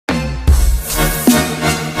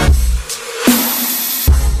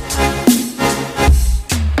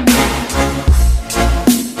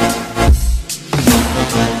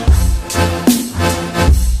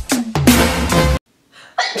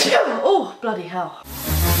Bloody hell.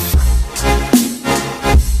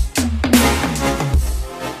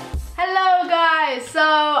 Hello guys, so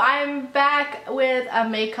I'm back with a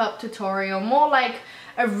makeup tutorial, more like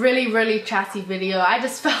a really chatty video. I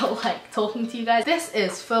just felt like talking to you guys. This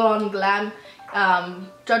is full on glam.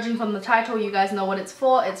 Judging from the title, you guys know what it's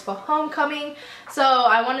for. It's for homecoming, so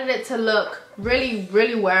I wanted it to look really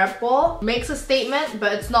wearable. Makes a statement,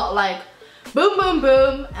 but it's not like boom boom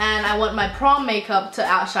boom, and I want my prom makeup to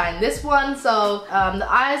outshine this one. So the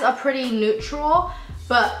eyes are pretty neutral,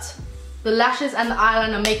 but the lashes and the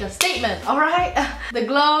eyeliner make a statement, alright? The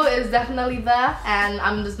glow is definitely there, and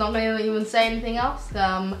I'm just not going to even say anything else.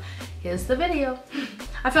 Here's the video.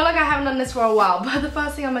 I feel like I haven't done this for a while, but the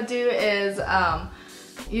first thing I'm gonna do is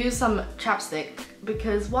use some chapstick,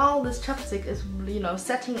 because while this chapstick is, you know,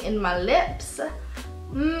 setting in my lips,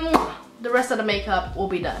 the rest of the makeup will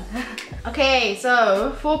be done. Okay,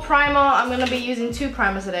 so for primer, I'm gonna be using two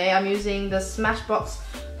primers today. I'm using the Smashbox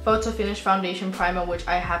Photo Finish Foundation Primer, which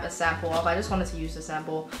I have a sample of. I just wanted to use the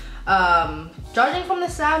sample. Judging from the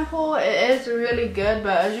sample, it is really good,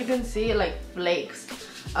 but as you can see, it like flakes.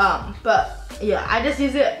 But yeah, I just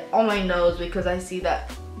use it on my nose because I see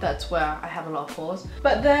that that's where I have a lot of pores.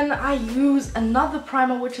 But then I use another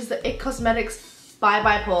primer, which is the IT Cosmetics Bye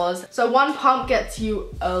Bye Pores. So one pump gets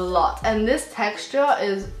you a lot, and this texture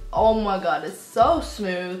is, oh my god, it's so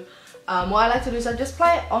smooth. What I like to do is I just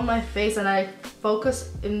apply it on my face and I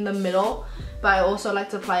focus in the middle, but I also like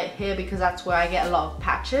to apply it here because that's where I get a lot of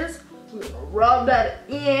patches. Rub that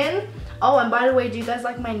in. Oh, and by the way, do you guys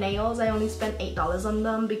like my nails? I only spent $8 on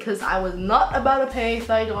them because I was not about to pay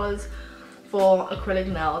 $30 for acrylic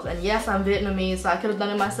nails. And yes, I'm Vietnamese, so I could have done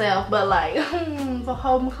it myself, but like for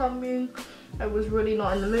homecoming, I was really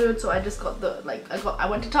not in the mood, so I just got the, I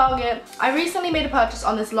went to Target. I recently made a purchase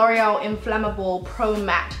on this L'Oreal Inflammable Pro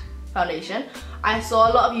Matte foundation. I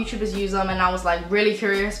saw a lot of YouTubers use them, and I was like really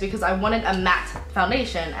curious because I wanted a matte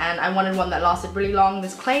foundation and I wanted one that lasted really long.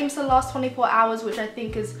 This claims to last 24 hours, which I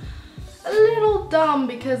think is a little dumb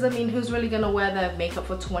because, I mean, who's really gonna wear their makeup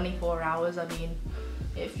for 24 hours? I mean,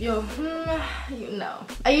 if you're, you know.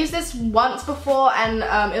 I used this once before, and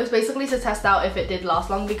it was basically to test out if it did last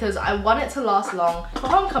long, because I want it to last long for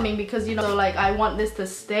homecoming, because, you know, like, I want this to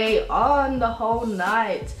stay on the whole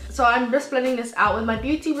night. So I'm just blending this out with my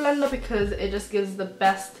beauty blender because it just gives the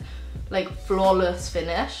best, like, flawless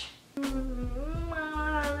finish.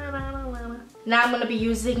 Now I'm gonna be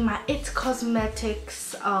using my IT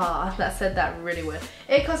Cosmetics, that said that really weird.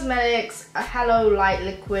 IT Cosmetics Halo Light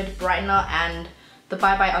Liquid Brightener and the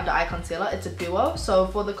Bye Bye Under Eye Concealer. It's a duo. So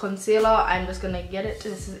for the concealer, I'm just gonna get it.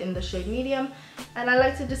 This is in the shade medium. And I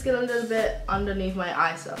like to just get a little bit underneath my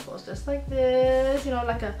eye circles, just like this, you know,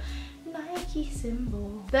 like a Nike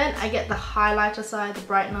symbol. Then I get the highlighter side, the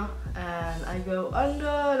brightener, and I go under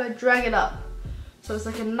and I drag it up. So it's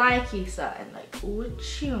like a Nike sign, like, ooh,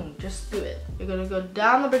 just do it. You're gonna go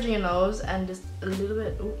down the bridge of your nose and just a little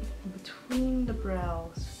bit between the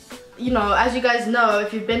brows. You know, as you guys know,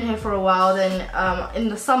 if you've been here for a while, then in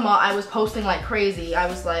the summer I was posting like crazy. I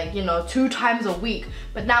was like, you know, 2 times a week.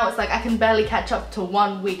 But now it's like I can barely catch up to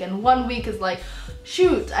 1 week, and 1 week is like,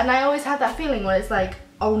 shoot. And I always have that feeling when it's like,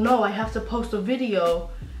 oh no, I have to post a video.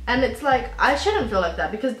 And it's like, I shouldn't feel like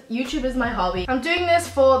that because YouTube is my hobby. I'm doing this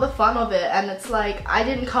for the fun of it, and it's like, I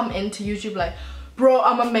didn't come into YouTube like, bro,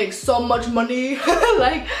 I'm gonna make so much money.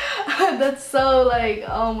 Like, that's so like,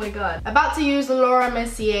 oh my god. About to use the Laura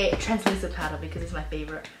Mercier translucent powder because it's my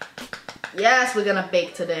favorite. Yes, we're gonna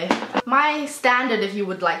bake today. My standard, if you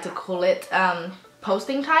would like to call it,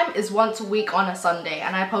 posting time is once a week on a Sunday,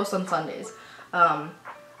 and I post on Sundays.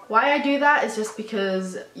 Why I do that is just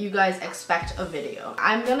because you guys expect a video.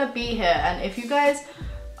 I'm gonna be here, and if you guys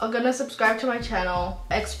are gonna subscribe to my channel,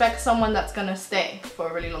 expect someone that's gonna stay for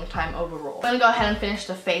a really long time overall. I'm gonna go ahead and finish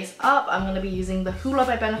the face up. I'm gonna be using the Hoola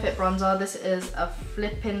by Benefit bronzer. This is a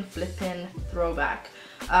flippin' throwback.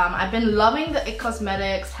 I've been loving the IT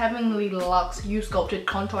Cosmetics Heavenly Luxe U Sculpted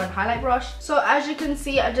Contour and Highlight Brush. So as you can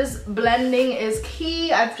see, blending is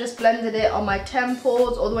key. I've just blended it on my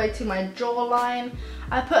temples all the way to my jawline.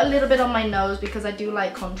 I put a little bit on my nose because I do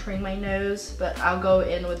like contouring my nose, but I'll go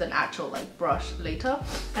in with an actual like brush later.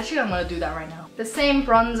 Actually, I'm gonna do that right now. The same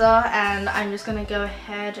bronzer, and I'm just gonna go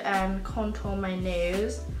ahead and contour my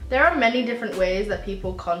nose. There are many different ways that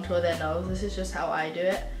people contour their nose. This is just how I do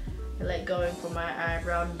it. I like going from my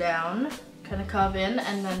eyebrow down, kind of curve in,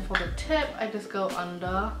 and then for the tip, I just go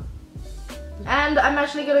under. And I'm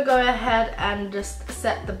actually gonna go ahead and just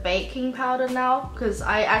set the baking powder now, because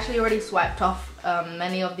I actually already swiped off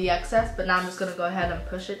many of the excess, but now I'm just gonna go ahead and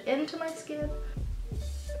push it into my skin.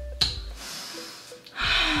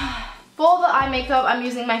 For the eye makeup, I'm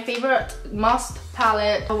using my favorite Must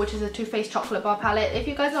palette, which is a Too Faced chocolate bar palette. If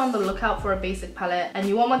you guys are on the lookout for a basic palette and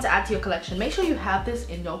you want one to add to your collection, make sure you have this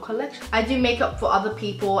in your collection. I do makeup for other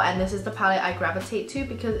people, and this is the palette I gravitate to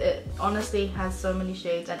because it honestly has so many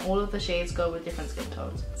shades and all of the shades go with different skin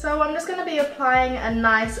tones. So I'm just going to be applying a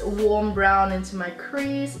nice warm brown into my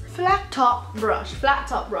crease. Flat top brush.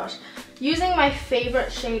 Using my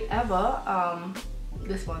favorite shade ever,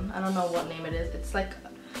 this one. I don't know what name it is. It's like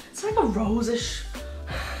a rose-ish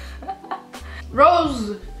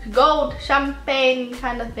rose gold champagne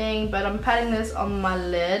kind of thing, but I'm patting this on my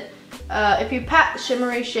lid. If you pat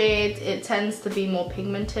shimmery shades, it tends to be more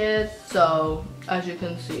pigmented, so as you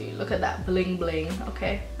can see, look at that bling bling.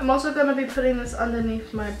 Okay, I'm also going to be putting this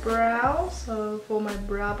underneath my brow, so for my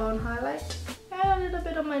brow bone highlight, and a little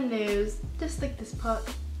bit on my nose, just like this part,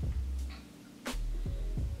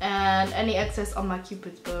 and any excess on my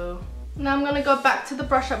cupid's bow. Now I'm going to go back to the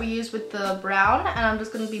brush that we used with the brown, and I'm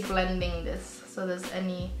just going to be blending this, so there's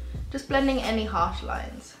just blending any harsh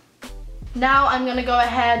lines. Now I'm going to go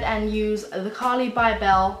ahead and use the Carly by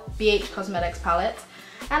Belle BH Cosmetics palette,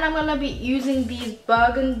 and I'm going to be using these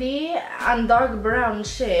burgundy and dark brown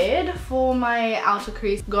shade for my outer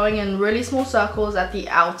crease, going in really small circles at the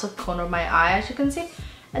outer corner of my eye, as you can see.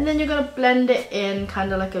 And then you're going to blend it in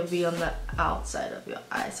kind of like a V on the outside of your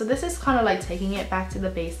eye. So this is kind of like taking it back to the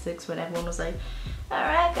basics when everyone was like,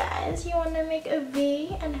 alright guys, you want to make a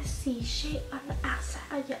V and a C shape on the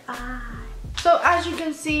outside of your eye. So as you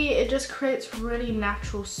can see, it just creates really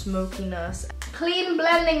natural smokiness. Clean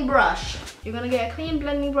blending brush. You're going to get a clean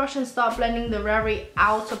blending brush and start blending the very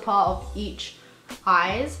outer part of each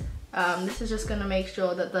eyes. This is just going to make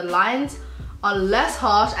sure that the lines are less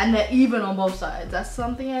harsh and they're even on both sides. That's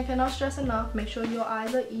something I cannot stress enough. Make sure your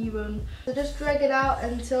eyes are even. So just drag it out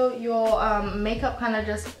until your makeup kind of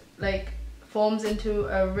just like forms into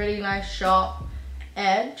a really nice sharp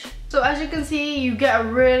edge. So as you can see, you get a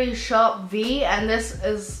really sharp V, and this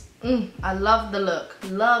is, I love the look.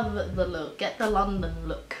 Love the look. Get the London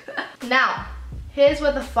look. Now, here's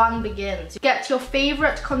where the fun begins. Get your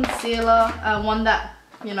favorite concealer, one that,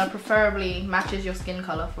 you know, preferably matches your skin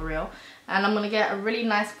color for real. And I'm going to get a really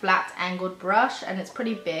nice flat angled brush, and it's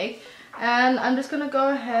pretty big. And I'm just going to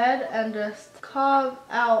go ahead and just carve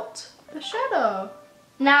out the shadow.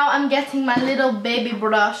 Now I'm getting my little baby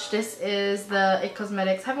brush. This is the IT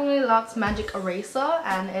Cosmetics Heavenly Luxe Magic Eraser,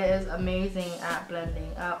 and it is amazing at blending.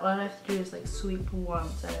 All I have to do is like sweep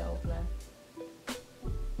once and it'll blend.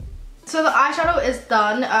 So the eyeshadow is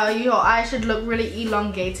done. Your eye should look really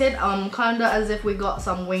elongated, kinda as if we got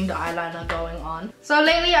some winged eyeliner going on. So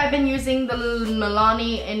lately I've been using the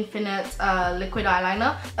Milani Infinite liquid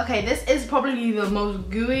eyeliner. Okay, this is probably the most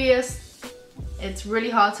gooeyest. It's really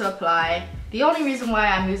hard to apply. The only reason why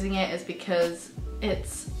I'm using it is because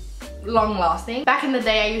it's long lasting. Back in the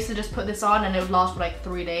day, I used to just put this on and it would last for like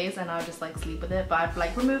 3 days, and I would just like sleep with it. But I'd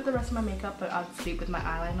like remove the rest of my makeup, but I'd sleep with my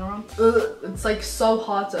eyeliner on. It's like so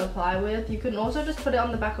hard to apply with. You can also just put it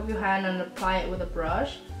on the back of your hand and apply it with a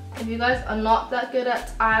brush. If you guys are not that good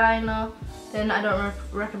at eyeliner, then I don't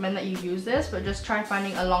recommend that you use this, but just try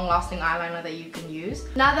finding a long-lasting eyeliner that you can use.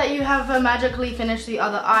 Now that you have magically finished the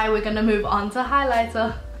other eye, we're gonna move on to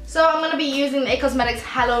highlighter. So I'm gonna be using the IT Cosmetics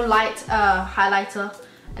Hello Light highlighter.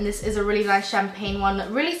 And this is a really nice champagne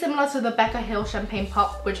one, really similar to the Becca Hill Champagne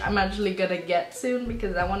Pop, which I'm actually gonna get soon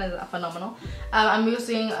because that one is phenomenal. I'm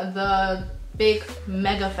using the big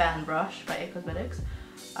Mega Fan brush by IT Cosmetics.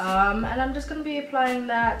 And I'm just gonna be applying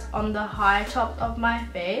that on the high top of my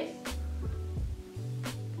face.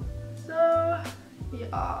 So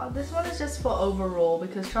yeah, this one is just for overall,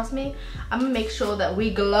 because trust me, I'm gonna make sure that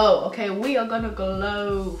we glow. Okay, we are gonna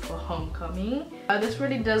glow for homecoming. This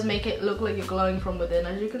really does make it look like you're glowing from within,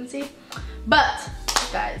 as you can see. But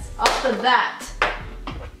guys, after that,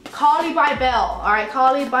 Carly by Belle. Alright,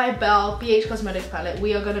 Carly by Belle BH Cosmetics palette.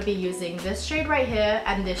 We are gonna be using this shade right here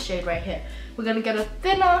and this shade right here. We're gonna get a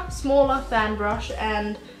thinner, smaller fan brush,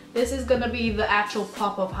 and this is gonna be the actual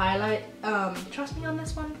pop of highlight. Trust me on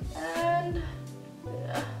this one. And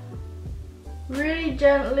yeah, really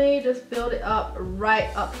gently just build it up right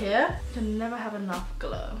up here. You can never have enough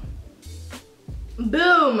glow.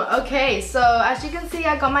 Boom! Okay, so as you can see,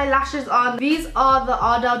 I got my lashes on. These are the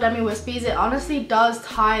Ardell Demi Wispies. It honestly does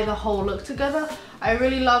tie the whole look together. I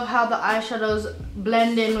really love how the eyeshadows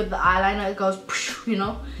blend in with the eyeliner. It goes, you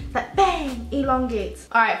know, it's like bang, elongates.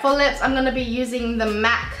 Alright, for lips, I'm gonna be using the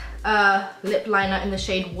MAC lip liner in the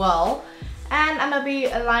shade Whirl. And I'm gonna be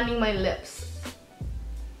aligning my lips.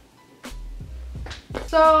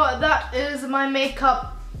 So that is my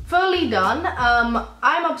makeup fully done.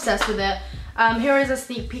 I'm obsessed with it. Here is a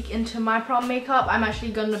sneak peek into my prom makeup. I'm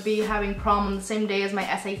actually gonna be having prom on the same day as my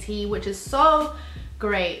SAT, which is so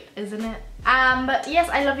great, isn't it? But yes,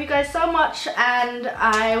 I love you guys so much, and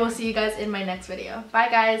I will see you guys in my next video. Bye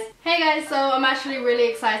guys. Hey guys, so I'm actually really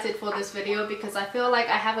excited for this video because I feel like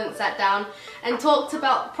I haven't sat down and talked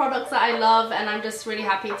about products that I love, and I'm just really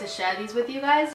happy to share these with you guys.